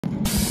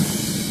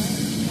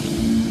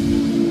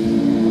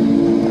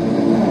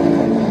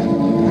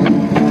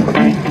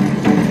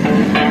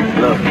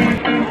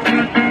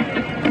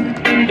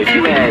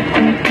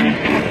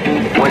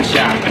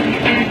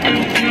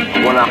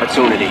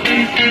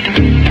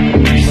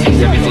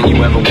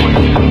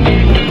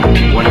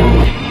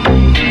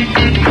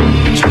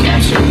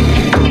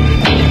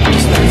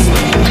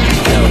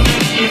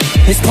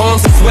his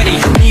palms are sweaty,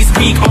 knees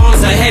weak,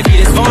 arms are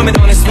heavy, there's vomit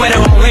on his sweater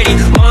already.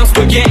 Mom's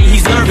spaghetti,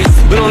 he's nervous,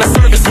 but on the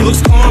surface he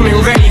looks calm and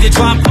ready to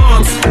drop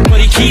bombs.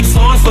 But he keeps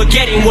on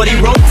forgetting what he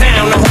wrote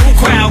down. The whole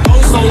crowd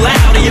goes so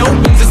loud, he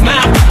opens his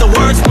mouth, but the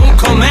words won't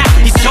come out.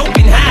 He's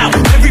choking how?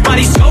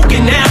 Everybody's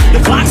choking now. The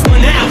clock's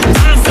run out,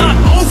 time's up,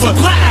 over,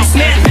 loud.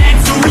 Snap back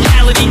to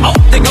reality. Oh,